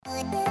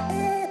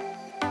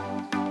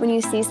When you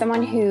see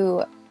someone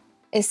who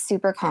is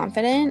super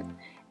confident,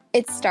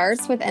 it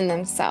starts within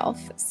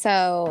themselves.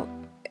 So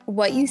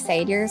what you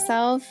say to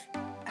yourself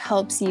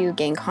helps you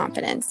gain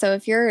confidence. So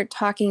if you're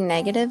talking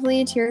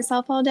negatively to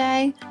yourself all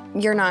day,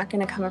 you're not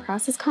going to come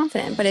across as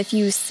confident. But if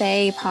you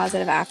say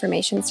positive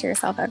affirmations to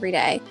yourself every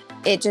day,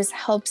 it just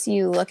helps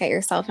you look at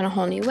yourself in a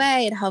whole new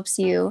way. It helps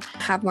you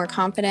have more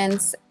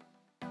confidence.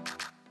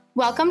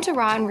 Welcome to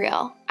Raw and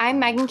Real. I'm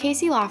Megan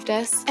Casey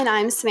Loftus. And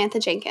I'm Samantha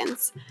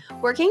Jenkins.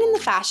 Working in the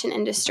fashion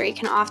industry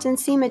can often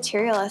seem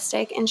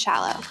materialistic and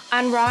shallow.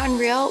 On Raw and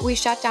Real, we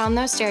shut down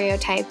those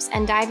stereotypes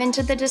and dive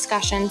into the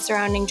discussion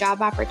surrounding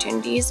job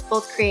opportunities,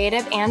 both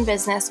creative and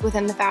business,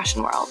 within the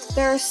fashion world.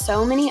 There are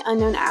so many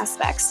unknown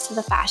aspects to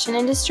the fashion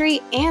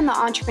industry and the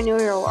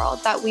entrepreneurial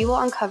world that we will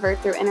uncover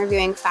through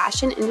interviewing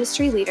fashion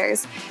industry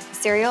leaders,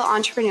 serial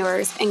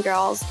entrepreneurs, and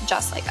girls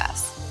just like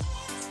us.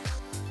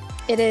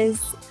 It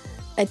is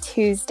a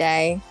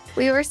Tuesday.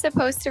 We were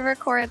supposed to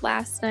record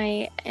last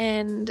night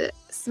and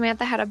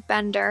Samantha had a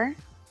bender.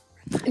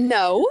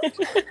 No.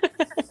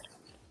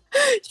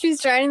 She's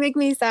trying to make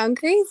me sound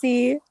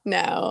crazy.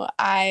 No,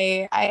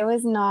 I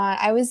was not.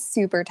 I was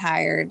super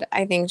tired,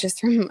 I think, just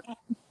from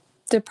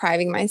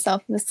depriving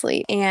myself of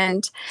sleep.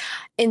 And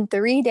in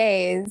 3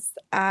 days,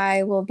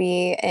 I will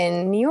be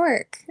in New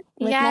York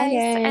with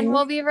Megan. And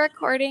we'll be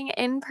recording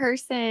in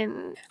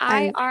person,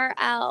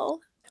 IRL.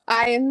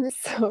 I am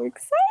so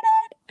excited.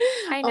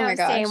 I know, oh my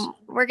gosh. Same.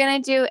 We're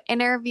going to do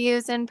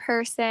interviews in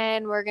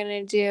person. We're going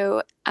to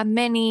do a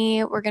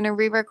mini. We're going to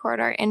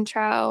re-record our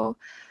intro.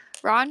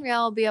 Raw and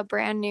Real will be a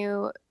brand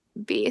new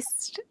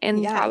beast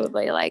in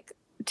probably like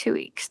 2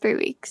 weeks, 3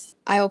 weeks.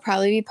 I will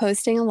probably be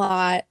posting a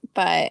lot,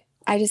 but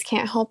I just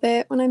can't help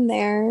it when I'm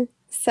there.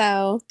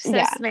 So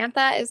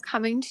Samantha is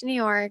coming to New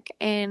York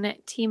in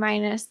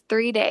T-minus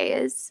 3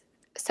 days.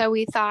 So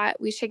we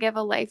thought we should give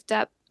a life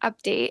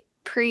update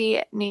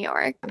pre-New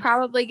York.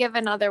 Probably give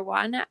another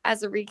one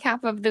as a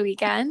recap of the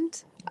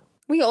weekend.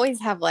 We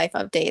always have life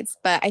updates,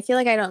 but I feel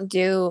like I don't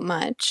do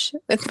much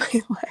with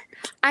my life.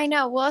 I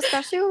know. Well,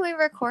 especially when we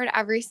record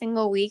every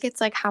single week, it's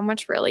like how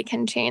much really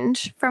can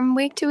change from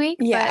week to week.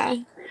 Yeah. But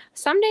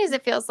some days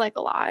it feels like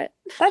a lot.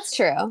 That's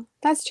true.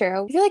 I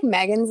feel like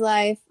Megan's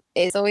life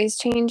is always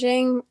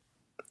changing.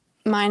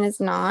 Mine is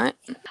not.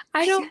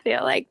 I don't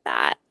feel like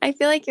that. I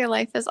feel like your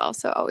life is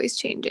also always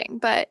changing,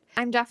 but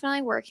I'm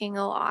definitely working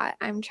a lot.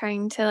 I'm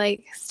trying to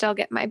still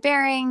get my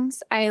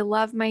bearings. I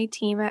love my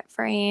team at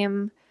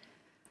Frame.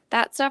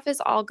 That stuff is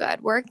all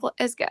good. Work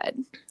is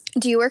good.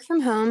 Do you work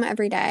from home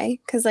every day?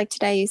 Because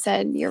today you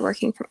said you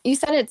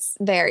said it's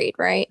varied,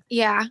 right?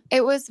 Yeah,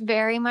 it was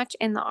very much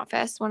in the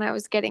office when I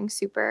was getting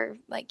super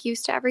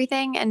used to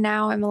everything. And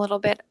now I'm a little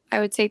bit,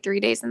 I would say 3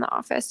 days in the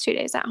office, 2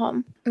 days at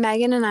home.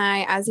 Megan and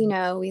I, as you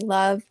know, we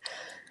love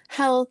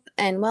health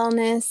and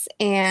wellness.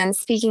 And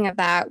speaking of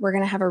that, we're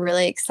going to have a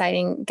really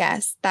exciting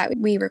guest that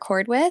we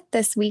record with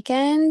this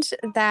weekend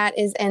that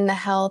is in the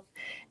health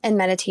and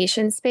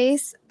meditation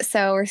space.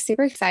 So we're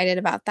super excited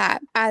about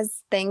that.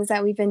 As things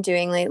that we've been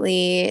doing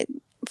lately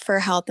for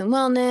health and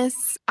wellness,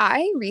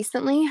 I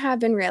recently have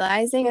been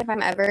realizing if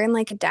I'm ever in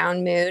a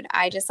down mood,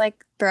 I just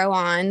throw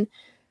on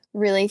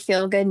really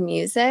feel good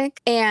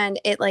music and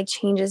it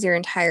changes your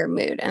entire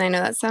mood. And I know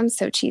that sounds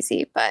so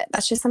cheesy, but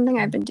that's just something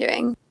I've been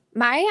doing.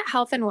 My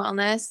health and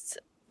wellness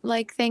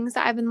things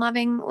that I've been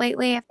loving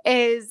lately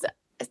is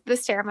the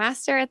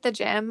Stairmaster at the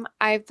gym.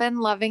 I've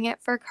been loving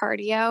it for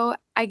cardio.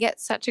 I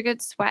get such a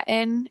good sweat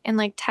in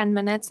 10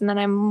 minutes and then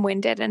I'm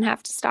winded and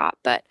have to stop,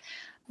 but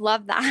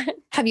love that.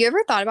 Have you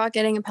ever thought about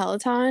getting a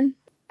Peloton?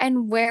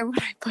 And where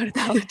would I put a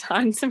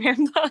Peloton,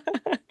 Samantha?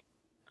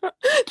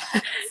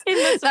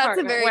 That's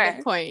a very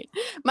good point.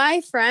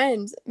 My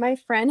friend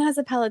has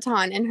a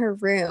Peloton in her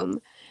room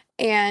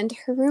and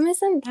her room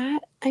isn't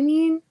that,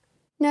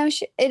 no,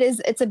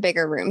 it's a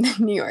bigger room than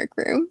New York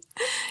room.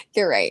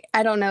 You're right.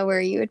 I don't know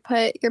where you would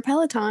put your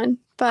Peloton,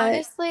 but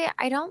honestly,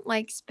 I don't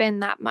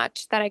spin that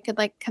much that I could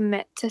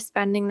commit to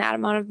spending that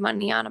amount of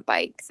money on a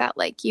bike that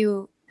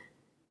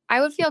I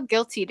would feel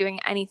guilty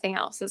doing anything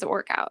else as a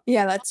workout.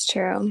 Yeah, that's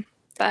true.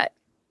 But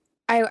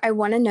I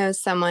want to know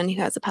someone who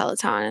has a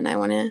Peloton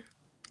and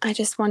I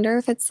just wonder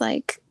if it's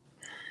worth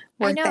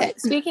it.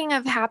 Speaking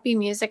of happy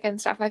music and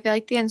stuff, I feel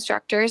like the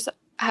instructors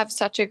have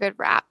such a good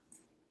rap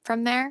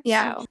from there.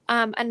 Yeah. So,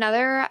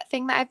 another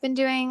thing that I've been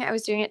doing, I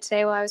was doing it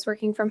today while I was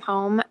working from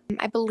home.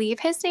 I believe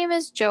his name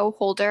is Joe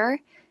Holder.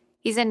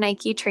 He's a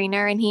Nike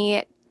trainer and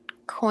he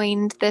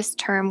coined this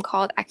term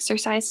called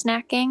exercise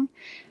snacking.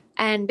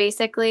 And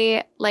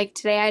basically,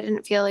 today I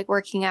didn't feel like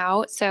working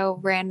out. So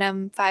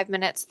random 5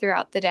 minutes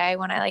throughout the day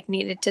when I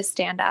needed to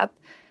stand up,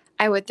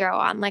 I would throw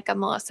on a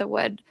Melissa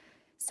Wood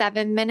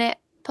 7-minute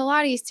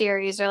Pilates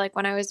series, or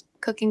when I was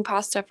cooking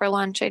pasta for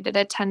lunch, I did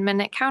a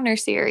 10-minute counter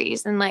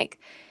series and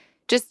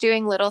just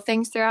doing little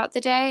things throughout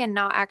the day and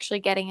not actually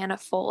getting in a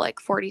full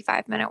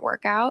 45-minute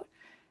workout,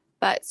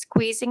 but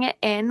squeezing it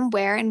in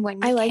where and when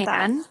you can. I like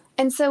that.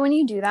 And so when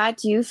you do that,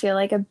 do you feel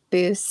a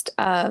boost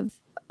of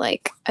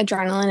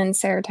adrenaline and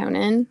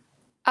serotonin?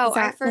 Oh, Is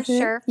I that for what it is?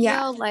 sure Yeah.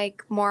 feel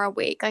like more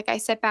awake. Like I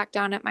sit back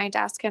down at my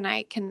desk and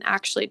I can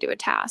actually do a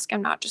task.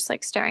 I'm not just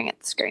like staring at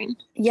the screen.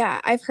 Yeah,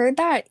 I've heard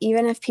that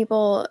even if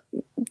people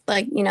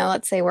like,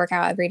 let's say work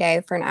out every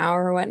day for an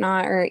hour or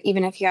whatnot, or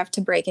even if you have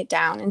to break it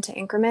down into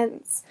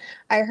increments,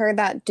 I heard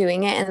that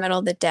doing it in the middle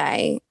of the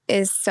day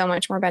is so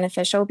much more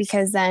beneficial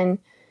because then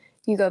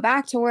you go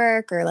back to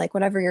work or like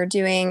whatever you're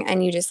doing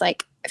and you just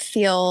like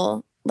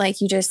feel like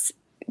you just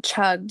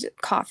chugged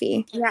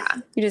coffee. Yeah.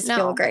 You just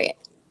feel great.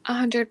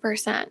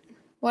 100%.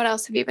 What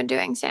else have you been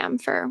doing, Sam,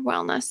 for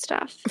wellness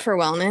stuff? For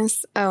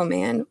wellness? Oh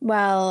man.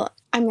 Well,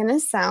 I'm going to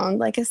sound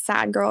like a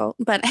sad girl,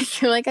 but I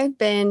feel like I've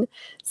been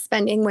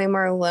spending way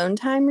more alone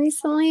time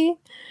recently.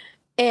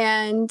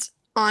 And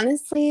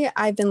honestly,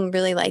 I've been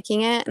really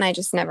liking it. And I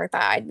just never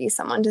thought I'd be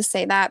someone to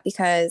say that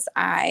because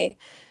I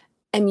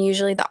am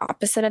usually the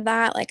opposite of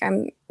that. Like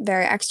I'm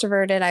very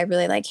extroverted. I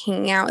really like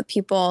hanging out with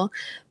people,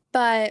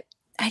 but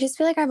I just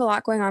feel like I have a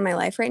lot going on in my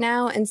life right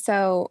now. And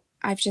so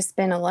I've just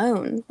been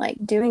alone, like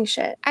doing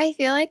shit. I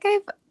feel like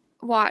I've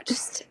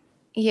watched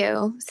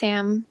you,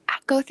 Sam,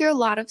 go through a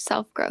lot of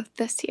self-growth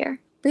this year.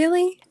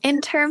 Really?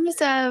 In terms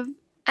of,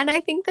 and I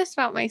think this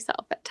about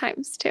myself at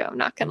times too, I'm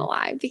not going to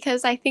lie,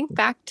 because I think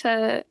back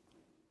to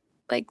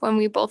like when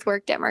we both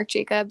worked at Marc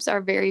Jacobs,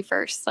 our very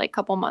first like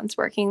couple months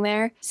working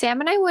there. Sam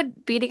and I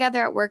would be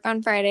together at work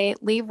on Friday,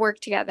 leave work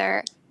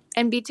together,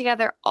 and be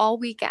together all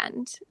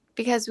weekend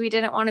because we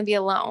didn't want to be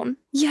alone.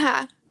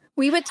 Yeah.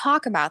 We would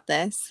talk about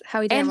this,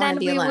 how we didn't want to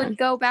be alone. And then we would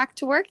go back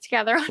to work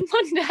together on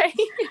Monday.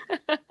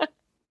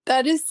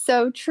 That is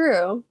so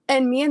true.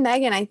 And me and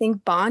Megan, I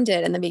think,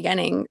 bonded in the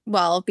beginning.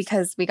 Well,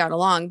 because we got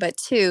along, but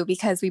two,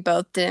 because we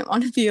both didn't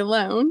want to be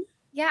alone.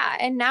 Yeah.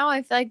 And now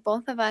I feel like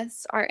both of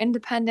us are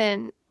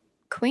independent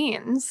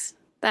queens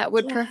that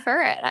would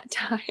prefer it at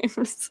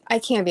times. I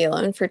can't be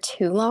alone for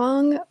too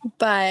long,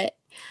 but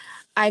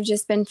I've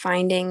just been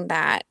finding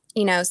that,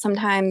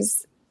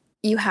 sometimes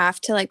you have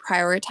to like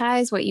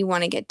prioritize what you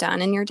want to get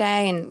done in your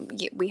day.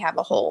 And we have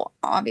a whole,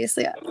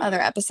 obviously,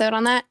 other episode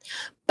on that.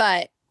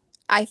 But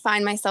I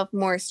find myself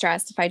more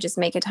stressed if I just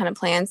make a ton of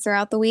plans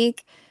throughout the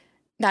week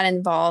that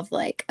involve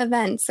like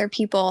events or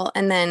people.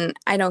 And then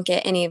I don't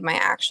get any of my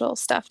actual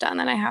stuff done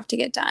that I have to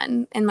get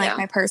done in like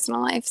my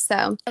personal life.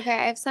 So, okay,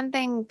 I have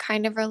something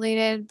kind of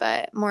related,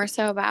 but more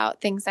so about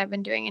things I've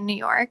been doing in New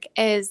York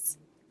is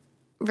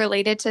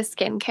related to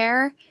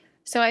skincare.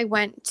 So I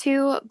went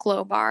to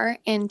Glow Bar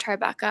in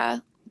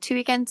Tribeca 2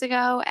 weekends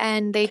ago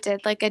and they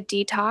did like a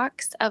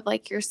detox of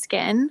like your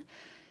skin.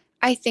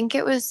 I think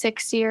it was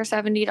 $60 or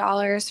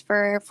 $70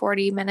 for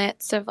 40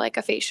 minutes of like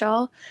a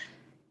facial.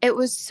 It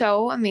was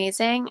so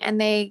amazing. And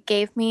they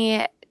gave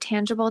me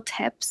tangible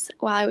tips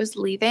while I was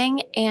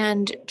leaving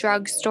and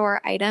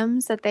drugstore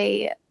items that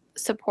they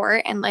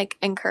support and like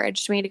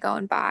encouraged me to go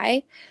and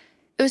buy.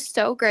 It was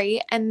so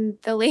great. And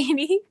the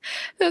lady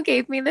who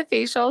gave me the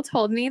facial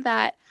told me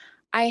that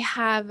I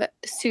have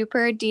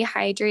super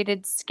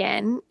dehydrated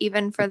skin,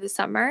 even for the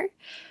summer.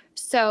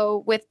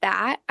 So with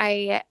that,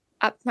 I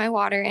upped my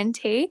water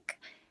intake.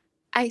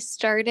 I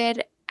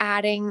started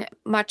adding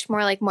much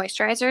more like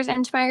moisturizers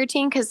into my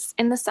routine because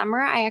in the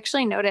summer, I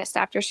actually noticed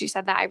after she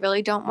said that I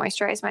really don't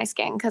moisturize my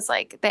skin because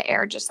like the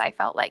air just, I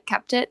felt like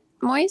kept it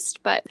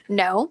moist, but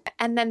no.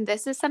 And then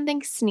this is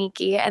something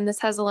sneaky and this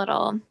has a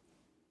little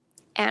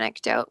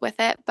anecdote with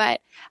it,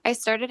 but I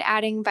started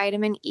adding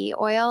vitamin E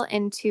oil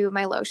into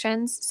my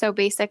lotions. So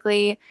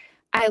basically,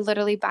 I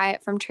literally buy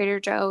it from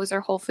Trader Joe's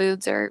or Whole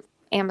Foods or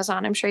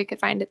Amazon. I'm sure you could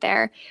find it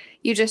there.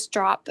 You just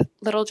drop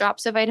little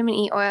drops of vitamin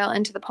E oil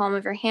into the palm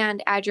of your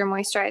hand, add your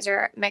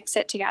moisturizer, mix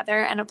it together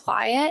and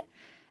apply it.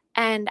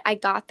 And I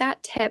got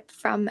that tip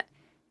from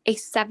a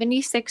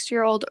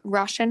 76-year-old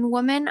Russian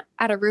woman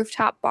at a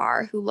rooftop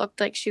bar who looked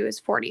like she was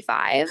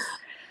 45.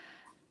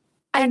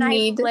 And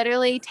I've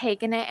literally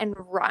taken it and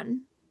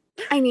run.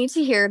 I need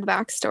to hear the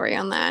backstory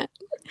on that.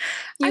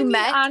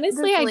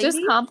 Honestly, I just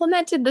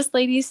complimented this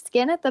lady's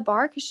skin at the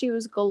bar because she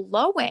was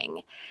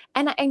glowing.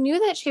 And I knew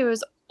that she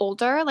was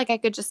older, like I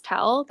could just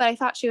tell, but I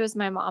thought she was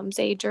my mom's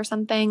age or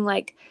something,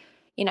 like,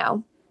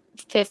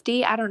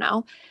 50, I don't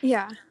know.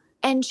 Yeah.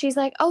 And she's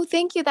like, oh,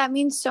 thank you. That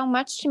means so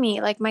much to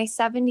me. Like my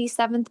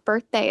 77th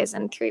birthday is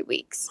in 3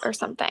 weeks or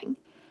something.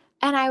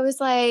 And I was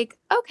like,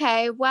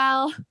 okay,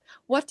 well,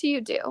 what do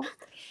you do?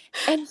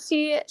 And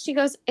she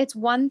goes, it's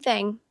one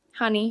thing,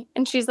 honey.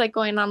 And she's like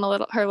going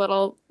on her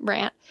little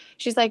rant.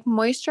 She's like,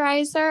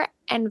 moisturizer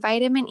and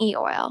vitamin E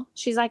oil.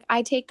 She's like,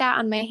 I take that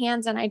on my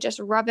hands and I just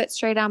rub it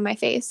straight on my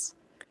face.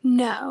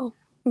 No.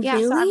 Yeah.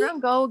 Really? So everyone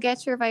go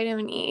get your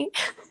vitamin E.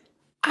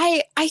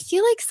 I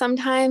feel like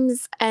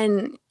sometimes,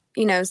 and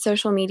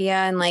social media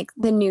and like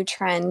the new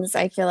trends,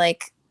 I feel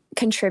like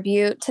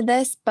contribute to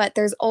this, but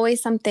there's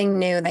always something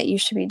new that you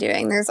should be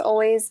doing. There's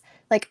always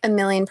like a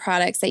million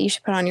products that you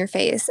should put on your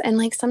face. And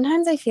like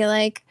sometimes I feel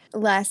like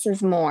less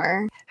is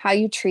more. How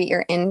you treat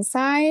your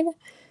inside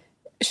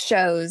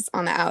shows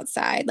on the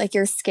outside. Like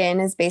your skin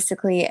is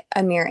basically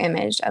a mirror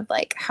image of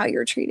like how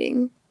you're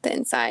treating the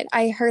inside.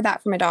 I heard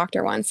that from a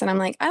doctor once and I'm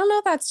like, I don't know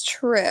if that's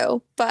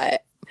true,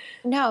 but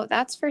No,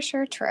 that's for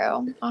sure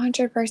true.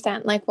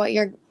 100%. Like what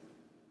you're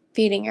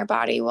feeding your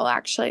body will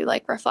actually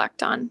like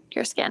reflect on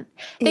your skin.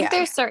 I think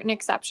there's certain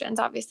exceptions,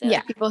 obviously,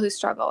 like people who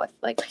struggle with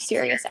like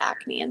serious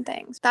acne and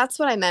things. That's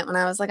what I meant when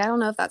I was like, I don't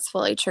know if that's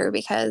fully true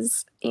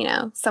because, you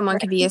know, someone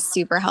could be a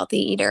super healthy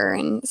eater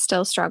and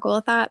still struggle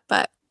with that.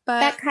 But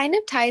that kind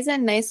of ties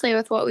in nicely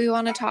with what we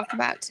want to talk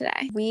about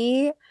today.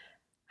 We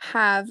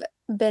have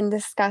been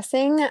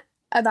discussing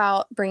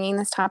about bringing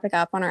this topic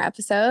up on our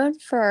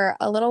episode for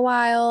a little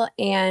while,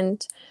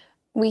 and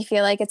we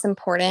feel like it's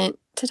important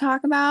to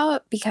talk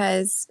about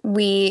because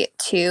we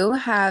too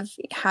have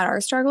had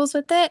our struggles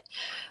with it.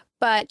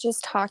 But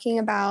just talking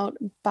about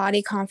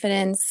body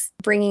confidence,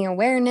 bringing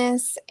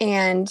awareness,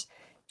 and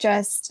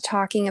just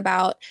talking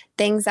about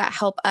things that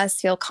help us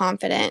feel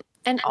confident.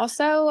 And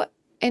also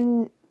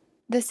in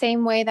the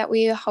same way that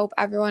we hope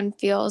everyone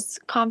feels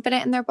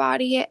confident in their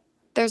body,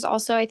 there's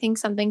also, I think,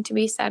 something to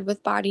be said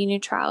with body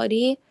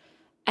neutrality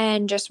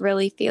and just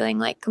really feeling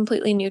like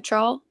completely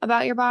neutral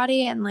about your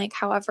body and like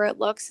however it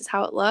looks is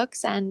how it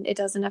looks and it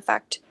doesn't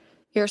affect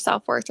your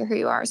self-worth or who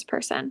you are as a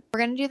person. We're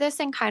going to do this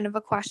in kind of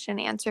a question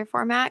answer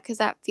format because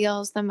that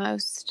feels the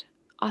most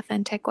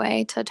authentic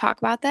way to talk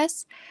about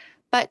this.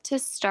 But to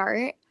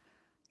start,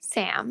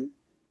 Sam,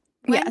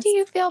 when do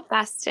you feel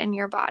best in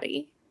your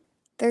body?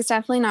 There's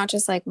definitely not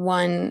just like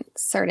one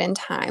certain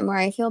time where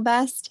I feel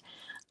best.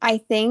 I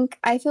think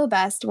I feel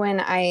best when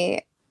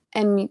I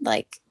am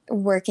like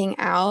working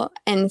out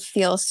and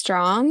feel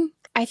strong.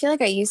 I feel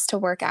like I used to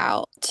work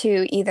out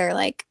to either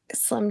like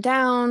slim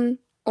down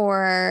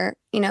or,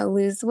 you know,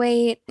 lose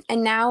weight.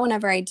 And now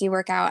whenever I do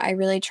work out, I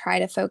really try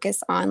to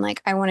focus on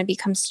like, I want to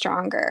become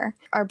stronger.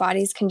 Our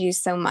bodies can do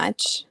so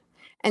much.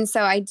 And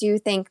so I do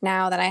think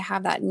now that I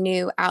have that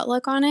new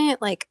outlook on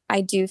it, like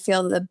I do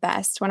feel the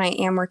best when I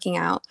am working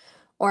out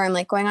or I'm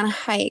like going on a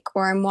hike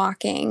or I'm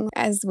walking,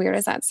 as weird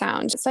as that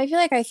sounds. So I feel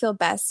like I feel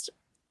best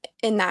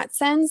in that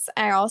sense.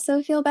 I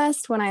also feel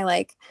best when I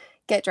like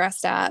get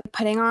dressed up,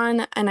 putting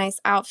on a nice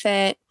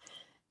outfit,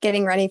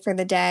 getting ready for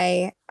the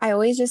day. I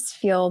always just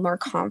feel more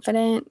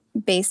confident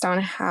based on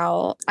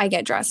how I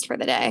get dressed for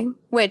the day,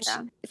 which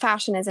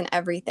fashion isn't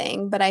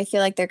everything, but I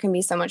feel like there can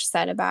be so much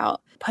said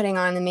about putting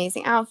on an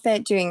amazing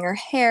outfit, doing your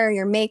hair,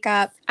 your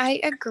makeup. I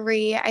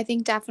agree. I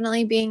think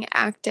definitely being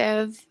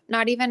active,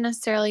 not even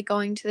necessarily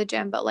going to the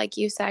gym, but like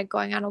you said,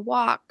 going on a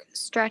walk,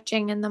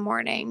 stretching in the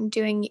morning,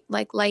 doing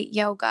like light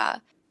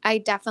yoga. I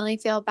definitely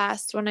feel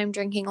best when I'm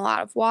drinking a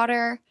lot of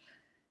water.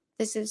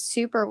 This is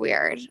super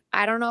weird.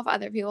 I don't know if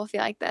other people feel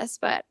like this,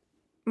 but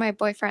my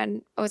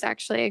boyfriend was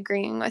actually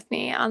agreeing with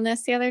me on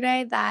this the other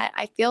day that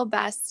I feel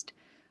best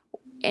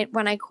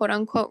when I quote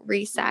unquote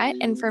reset.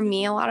 And for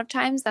me, a lot of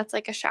times that's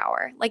like a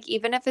shower. Like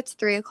even if it's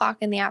 3:00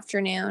 in the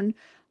afternoon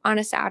on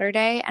a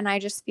Saturday and I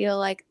just feel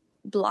like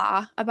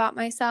blah about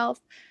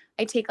myself,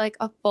 I take like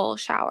a full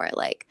shower,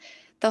 like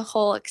the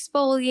whole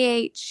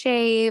exfoliate,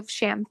 shave,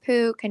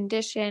 shampoo,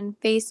 condition,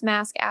 face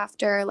mask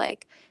after,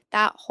 like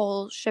that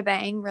whole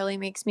shebang really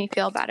makes me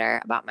feel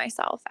better about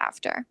myself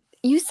after.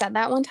 You said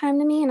that one time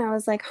to me and I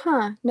was like,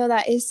 huh, no,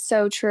 that is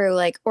so true.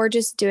 Like, or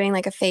just doing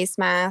like a face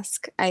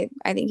mask. I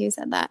think you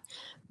said that,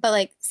 but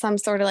like some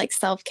sort of like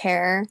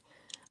self-care.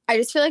 I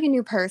just feel like a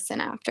new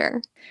person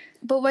after.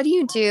 But what do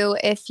you do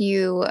if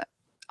you,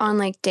 on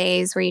like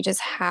days where you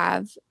just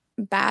have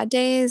bad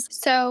days?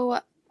 So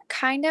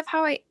kind of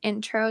how I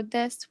introed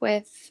this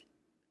with,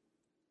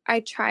 I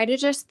try to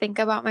just think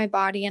about my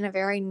body in a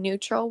very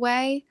neutral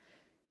way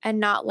and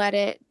not let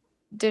it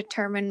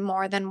determine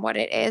more than what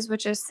it is,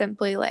 which is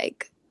simply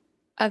like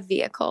a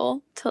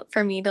vehicle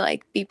for me to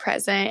like be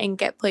present and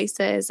get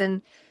places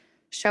and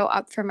show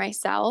up for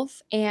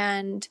myself.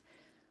 And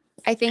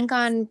I think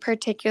on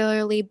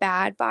particularly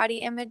bad body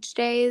image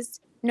days,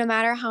 no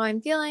matter how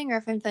I'm feeling or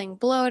if I'm feeling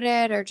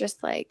bloated or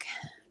just like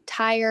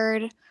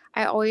tired,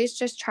 I always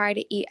just try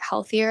to eat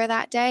healthier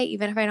that day,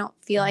 even if I don't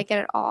feel like it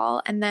at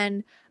all. And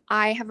then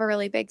I have a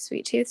really big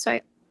sweet tooth. So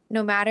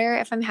no matter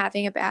if I'm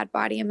having a bad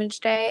body image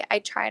day, I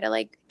try to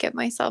like give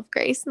myself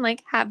grace and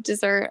like have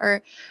dessert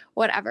or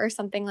whatever,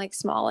 something like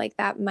small like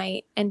that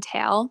might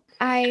entail.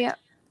 I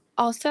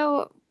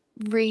also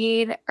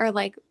read or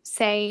like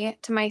say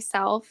to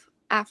myself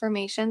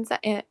affirmations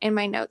in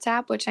my notes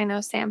app, which I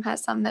know Sam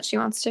has some that she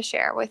wants to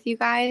share with you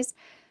guys.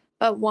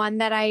 But one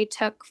that I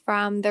took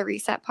from the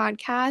Reset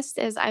podcast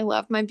is I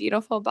love my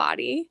beautiful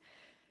body.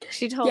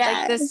 She told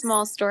like this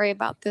small story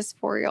about this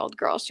 4-year-old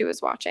girl she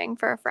was watching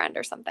for a friend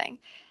or something.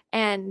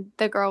 And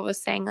the girl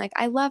was saying like,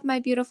 I love my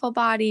beautiful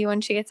body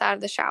when she gets out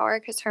of the shower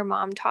because her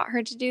mom taught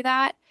her to do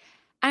that.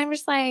 And I'm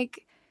just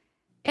like,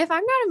 if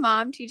I'm not a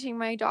mom teaching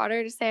my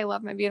daughter to say I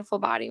love my beautiful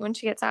body when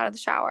she gets out of the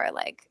shower,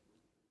 like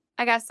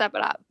I got to step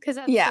it up because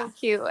that's so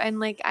cute.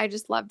 And like, I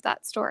just loved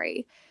that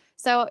story.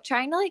 So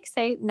trying to like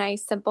say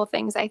nice, simple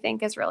things, I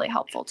think is really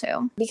helpful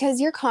too.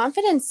 Because your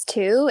confidence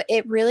too,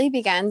 it really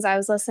begins. I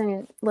was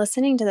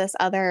listening to this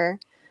other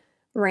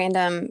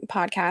random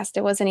podcast.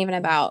 It wasn't even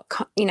about,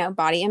 you know,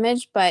 body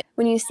image, but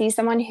when you see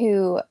someone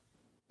who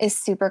is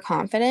super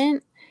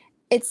confident,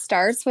 it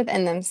starts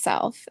within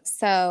themselves.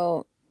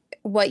 So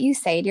what you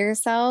say to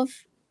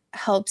yourself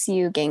helps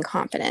you gain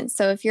confidence.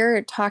 So if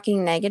you're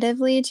talking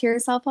negatively to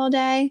yourself all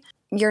day,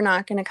 you're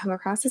not going to come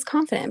across as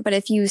confident. But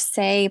if you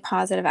say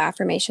positive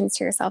affirmations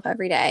to yourself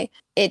every day,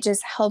 it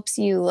just helps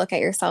you look at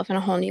yourself in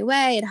a whole new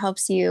way. It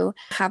helps you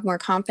have more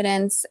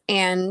confidence.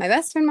 And my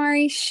best friend,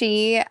 Mari,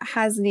 she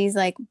has these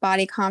like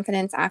body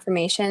confidence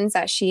affirmations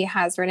that she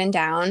has written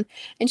down,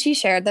 and she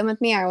shared them with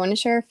me. I want to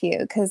share a few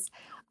because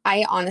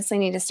I honestly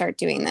need to start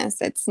doing this.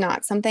 It's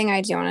not something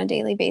I do on a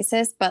daily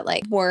basis, but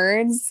like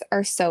words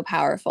are so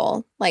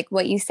powerful. Like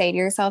what you say to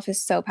yourself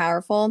is so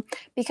powerful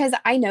because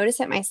I notice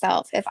it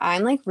myself. If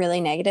I'm like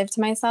really negative to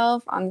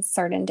myself on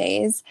certain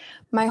days,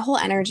 my whole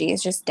energy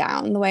is just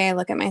down. The way I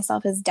look at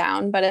myself is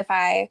down. But if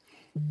I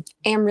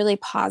am really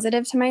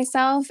positive to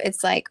myself,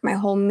 it's like my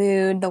whole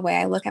mood, the way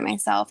I look at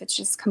myself, it's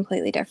just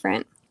completely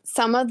different.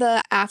 Some of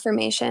the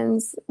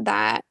affirmations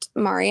that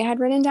Mari had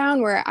written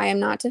down were: I am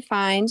not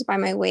defined by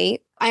my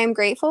weight. I am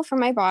grateful for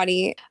my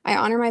body. I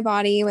honor my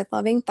body with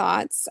loving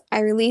thoughts. I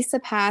release the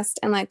past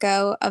and let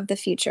go of the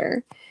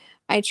future.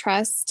 I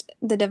trust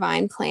the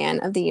divine plan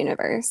of the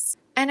universe.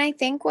 And I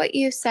think what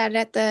you said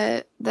at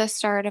the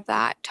start of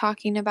that,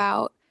 talking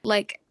about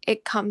like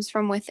it comes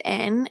from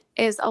within,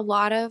 is a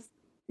lot of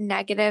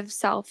negative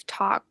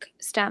self-talk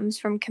stems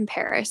from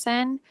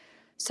comparison.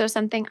 So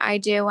something I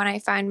do when I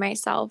find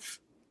myself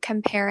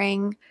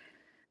comparing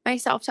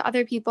myself to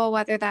other people,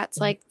 whether that's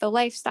like the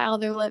lifestyle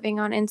they're living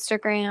on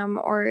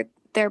Instagram or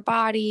their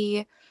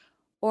body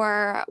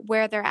or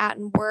where they're at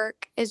in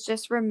work, is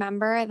just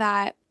remember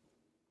that,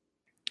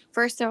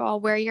 first of all,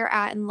 where you're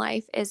at in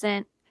life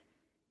isn't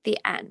the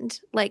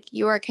end. Like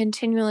you are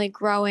continually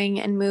growing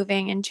and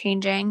moving and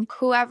changing.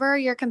 Whoever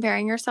you're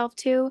comparing yourself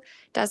to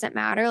doesn't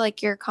matter.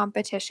 Like your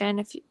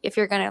competition, if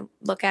you're going to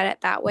look at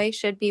it that way,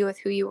 should be with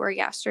who you were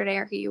yesterday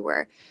or who you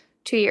were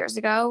 2 years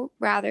ago,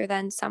 rather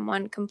than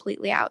someone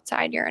completely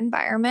outside your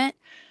environment.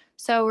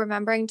 So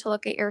remembering to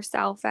look at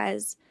yourself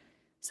as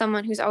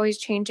someone who's always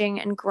changing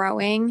and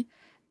growing,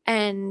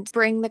 and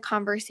bring the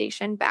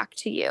conversation back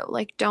to you.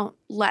 Like don't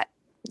let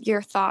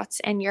your thoughts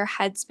and your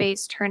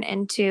headspace turn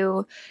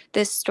into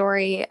this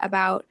story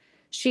about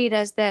she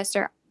does this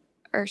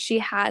or she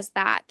has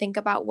that. Think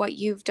about what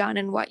you've done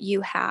and what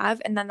you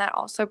have. And then that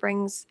also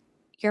brings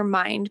your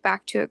mind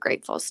back to a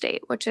grateful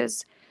state, which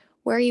is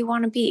where you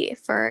want to be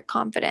for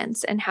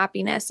confidence and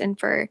happiness and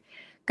for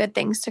good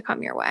things to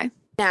come your way.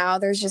 Now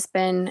there's just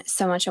been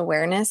so much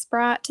awareness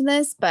brought to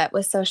this, but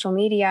with social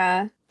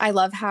media, I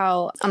love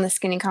how on the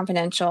Skinny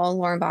Confidential,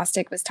 Lauren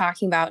Bostic was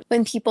talking about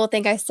when people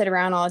think I sit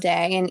around all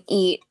day and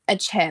eat a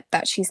chip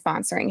that she's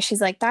sponsoring.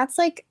 She's like, that's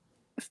like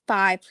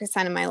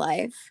 5% of my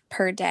life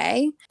per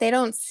day. They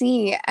don't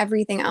see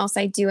everything else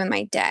I do in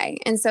my day.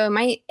 And so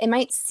it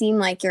might seem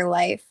like your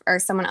life or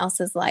someone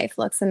else's life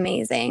looks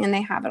amazing and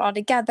they have it all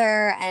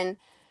together and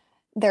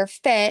they're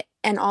fit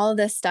and all of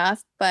this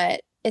stuff,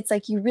 but it's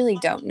like you really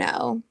don't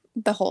know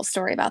the whole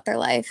story about their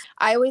life.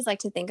 I always like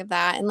to think of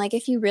that. And like,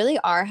 if you really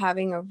are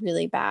having a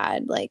really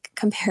bad like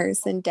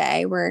comparison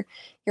day where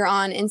you're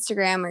on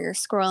Instagram or you're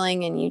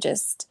scrolling and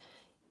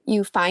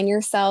you find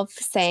yourself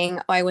saying,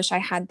 oh, I wish I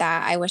had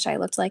that. I wish I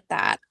looked like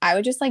that. I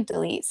would just like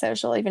delete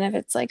social, even if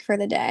it's like for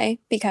the day,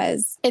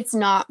 because it's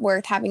not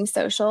worth having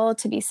social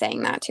to be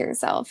saying that to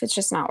yourself. It's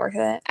just not worth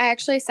it. I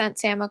actually sent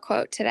Sam a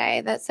quote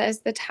today that says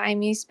the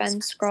time you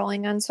spend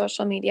scrolling on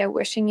social media,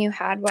 wishing you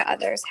had what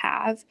others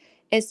have,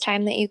 is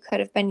time that you could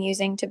have been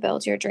using to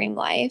build your dream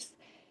life.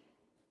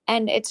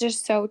 And it's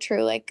just so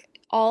true. Like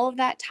all of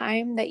that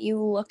time that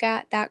you look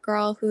at that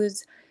girl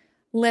who's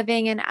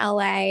living in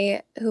LA,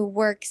 who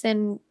works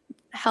in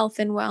health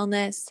and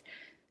wellness,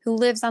 who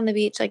lives on the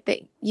beach, like that,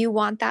 you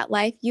want that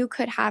life. You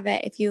could have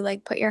it if you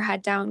like put your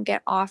head down,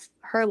 get off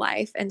her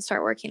life and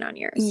start working on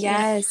yours.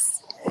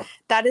 Yes.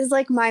 That is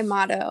like my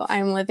motto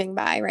I'm living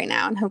by right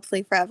now and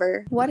hopefully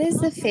forever. What is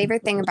the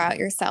favorite thing about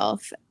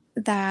yourself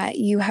that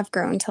you have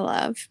grown to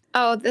love?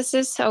 Oh, this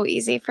is so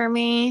easy for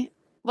me.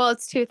 Well,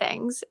 it's two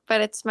things,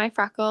 but it's my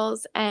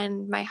freckles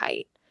and my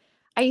height.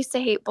 I used to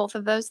hate both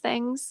of those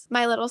things.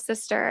 My little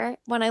sister,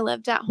 when I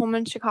lived at home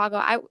in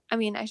Chicago,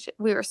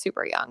 we were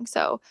super young.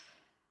 So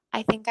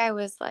I think I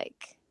was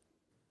like,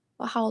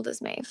 well, how old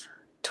is Maeve?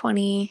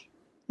 20.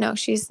 No,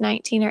 she's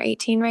 19 or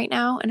 18 right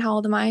now. And how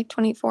old am I?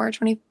 24.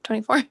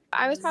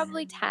 I was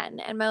probably 10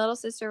 and my little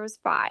sister was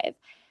 5.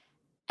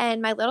 And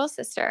my little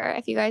sister,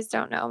 if you guys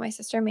don't know, my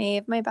sister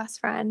Maeve, my best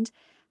friend,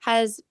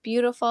 has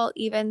beautiful,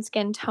 even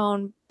skin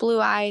tone,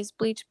 blue eyes,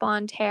 bleach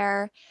blonde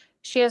hair.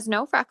 She has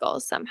no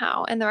freckles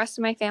somehow. And the rest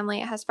of my family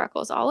has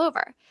freckles all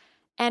over.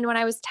 And when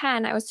I was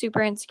 10, I was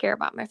super insecure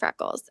about my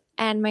freckles.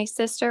 And my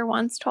sister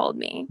once told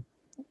me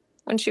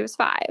when she was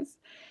 5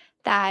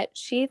 that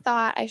she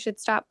thought I should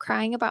stop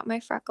crying about my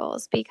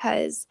freckles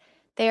because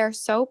they are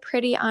so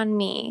pretty on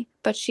me,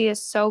 but she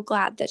is so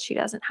glad that she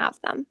doesn't have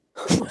them.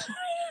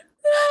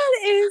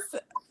 That is,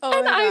 oh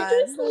and my I God.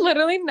 just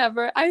literally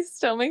I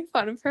still make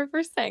fun of her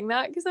for saying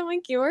that because I'm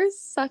like, you are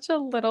such a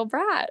little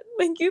brat.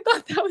 Like you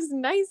thought that was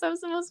nice. That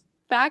was the most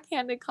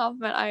backhanded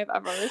compliment I have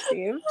ever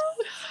received.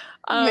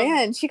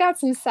 Man, she got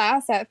some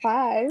sass at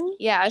 5.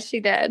 Yeah, she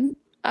did.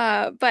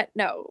 But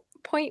no,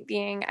 point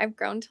being, I've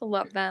grown to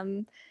love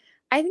them.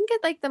 I think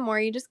the more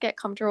you just get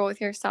comfortable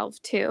with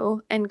yourself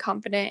too and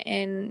confident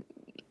in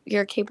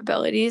your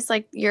capabilities,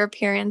 like your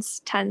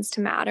appearance tends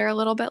to matter a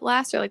little bit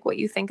less, or like what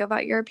you think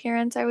about your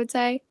appearance, I would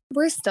say.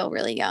 We're still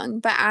really young,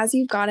 but as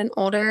you've gotten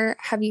older,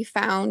 have you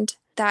found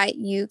that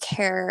you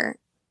care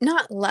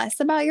not less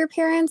about your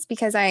appearance,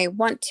 because I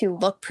want to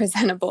look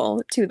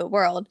presentable to the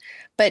world,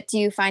 but do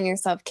you find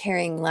yourself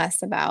caring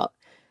less about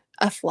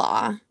a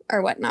flaw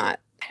or whatnot?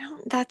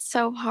 That's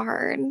so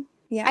hard.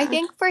 Yeah. I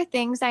think for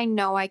things I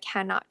know I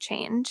cannot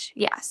change,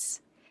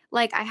 yes.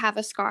 Like I have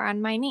a scar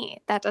on my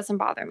knee. That doesn't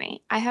bother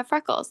me. I have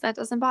freckles. That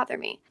doesn't bother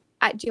me.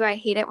 Do I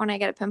hate it when I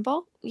get a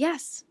pimple?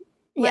 Yes.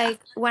 Yeah.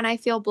 Like when I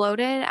feel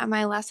bloated, am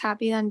I less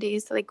happy than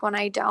days like when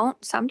I don't?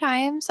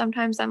 Sometimes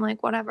I'm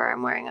like, whatever,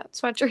 I'm wearing a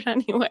sweatshirt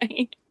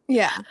anyway.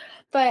 Yeah.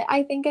 But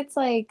I think it's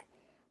like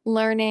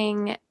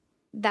learning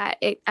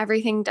that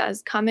everything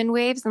does come in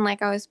waves. And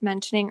like I was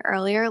mentioning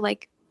earlier,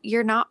 like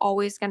you're not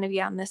always going to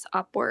be on this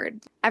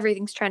upward.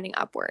 Everything's trending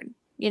upward,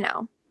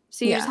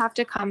 So you just have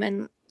to come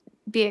and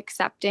be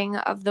accepting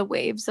of the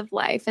waves of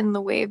life and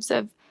the waves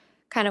of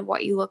kind of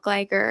what you look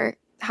like or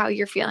how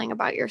you're feeling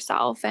about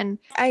yourself. And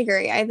I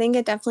agree. I think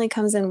it definitely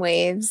comes in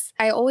waves.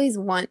 I always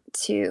want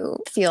to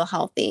feel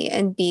healthy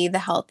and be the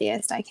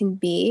healthiest I can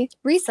be.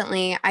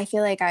 Recently, I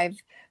feel like I've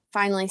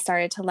finally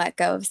started to let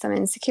go of some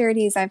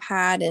insecurities I've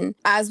had. And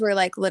as we're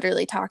like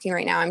literally talking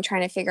right now, I'm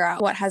trying to figure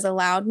out what has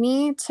allowed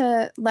me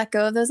to let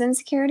go of those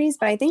insecurities.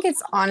 But I think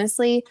it's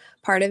honestly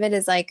part of it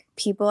is like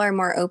people are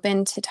more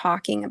open to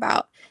talking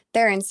about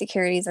their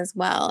insecurities as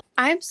well.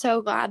 I'm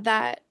so glad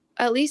that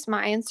at least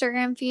my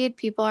Instagram feed,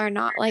 people are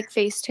not like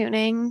face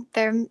tuning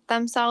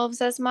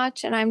themselves as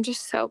much. And I'm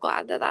just so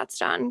glad that that's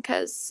done,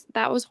 because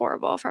that was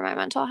horrible for my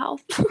mental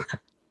health.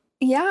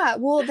 Yeah.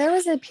 Well, there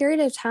was a period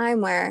of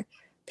time where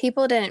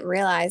people didn't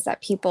realize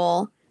that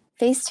people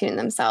face tune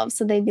themselves.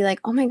 So they'd be like,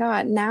 oh my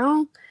God,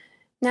 now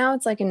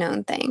it's like a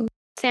known thing.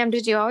 Sam,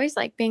 did you always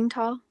like being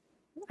tall?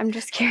 I'm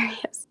just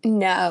curious.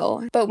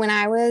 No. But when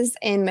I was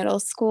in middle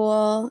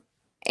school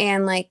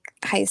and like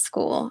high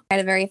school, I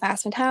had a very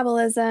fast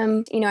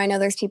metabolism. I know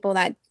there's people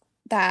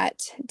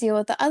that deal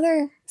with the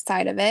other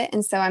side of it.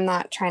 And so I'm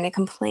not trying to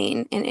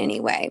complain in any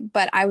way,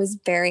 but I was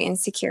very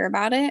insecure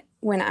about it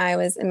when I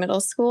was in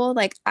middle school.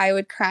 Like I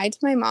would cry to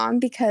my mom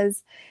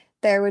because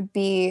there would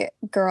be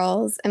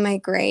girls in my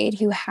grade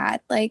who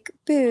had like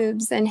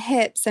boobs and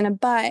hips and a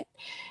butt.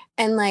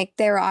 And like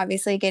they were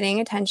obviously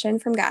getting attention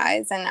from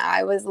guys. And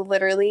I was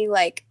literally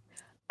like,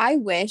 I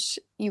wish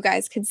you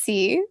guys could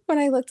see what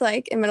I looked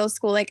like in middle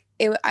school. Like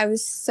I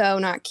was so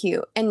not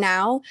cute. And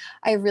now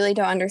I really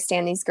don't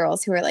understand these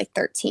girls who are like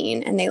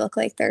 13 and they look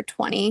like they're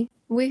 20.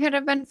 We could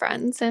have been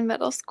friends in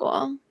middle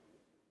school.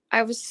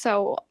 I was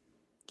so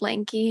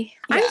lanky.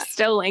 Yeah. I'm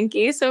still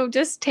lanky. So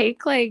just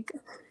take like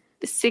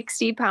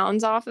 60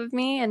 pounds off of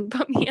me and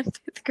put me in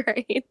 5th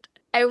grade.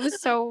 It was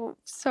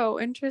so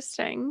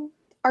interesting.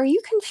 Are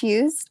you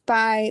confused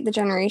by the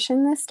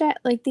generation these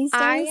days?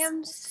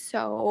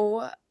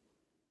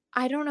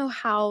 I don't know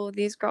how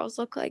these girls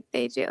look like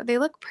they do. They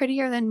look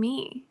prettier than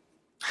me.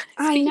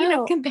 I know. Speaking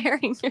of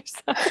comparing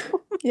yourself.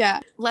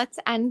 Yeah. Let's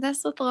end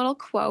this with a little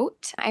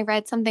quote. I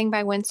read something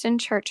by Winston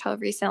Churchill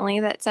recently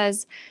that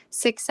says,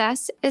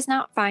 "Success is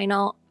not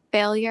final.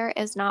 Failure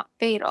is not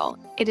fatal.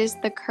 It is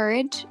the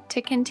courage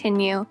to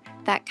continue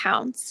that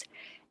counts."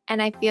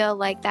 And I feel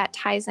like that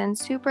ties in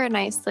super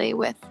nicely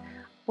with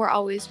we're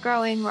always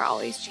growing, we're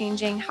always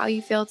changing. How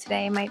you feel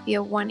today might be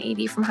a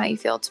 180 from how you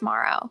feel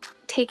tomorrow.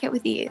 Take it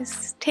with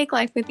ease. Take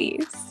life with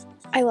ease.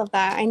 I love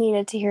that. I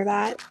needed to hear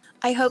that.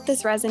 I hope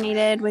this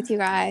resonated with you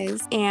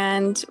guys,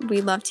 and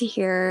we'd love to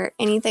hear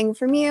anything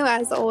from you.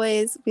 As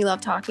always, we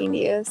love talking to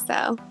you.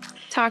 So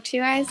talk to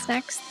you guys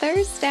next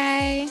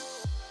Thursday.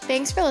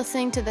 Thanks for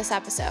listening to this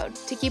episode.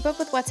 To keep up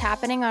with what's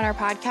happening on our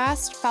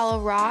podcast, follow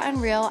Raw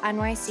and Real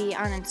NYC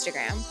on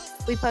Instagram.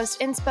 We post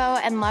inspo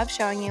and love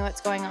showing you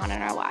what's going on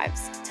in our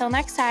lives. Till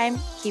next time,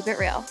 keep it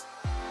real.